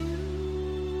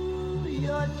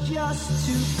You're just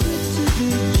too good to be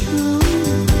true.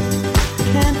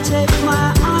 Can't take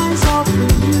my eyes off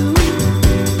of you.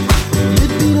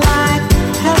 You'd be like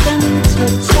heaven to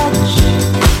touch.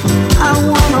 I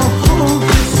wanna hold